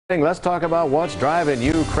Let's talk about what's driving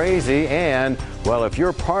you crazy. And, well, if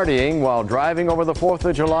you're partying while driving over the 4th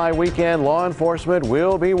of July weekend, law enforcement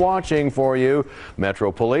will be watching for you.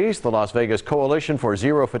 Metro Police, the Las Vegas Coalition for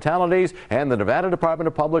Zero Fatalities, and the Nevada Department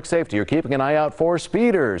of Public Safety are keeping an eye out for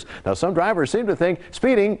speeders. Now, some drivers seem to think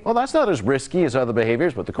speeding, well, that's not as risky as other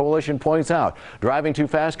behaviors, but the coalition points out driving too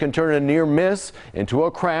fast can turn a near miss into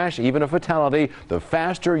a crash, even a fatality. The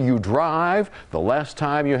faster you drive, the less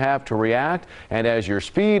time you have to react, and as your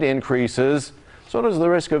speed increases, so does the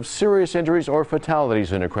risk of serious injuries or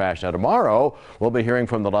fatalities in a crash. Now, tomorrow, we'll be hearing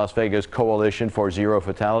from the Las Vegas Coalition for Zero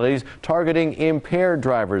Fatalities, targeting impaired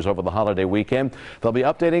drivers over the holiday weekend. They'll be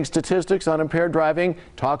updating statistics on impaired driving,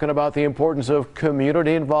 talking about the importance of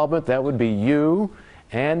community involvement. That would be you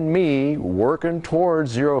and me working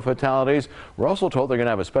towards zero fatalities. We're also told they're going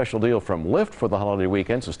to have a special deal from Lyft for the holiday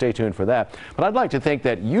weekend, so stay tuned for that. But I'd like to think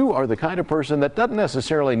that you are the kind of person that doesn't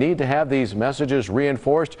necessarily need to have these messages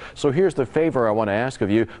reinforced. So here's the favor I want to ask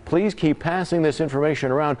of you. Please keep passing this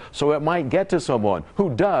information around so it might get to someone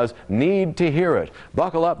who does need to hear it.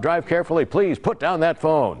 Buckle up, drive carefully. Please put down that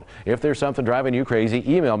phone. If there's something driving you crazy,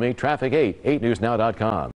 email me, traffic8@8newsnow.com.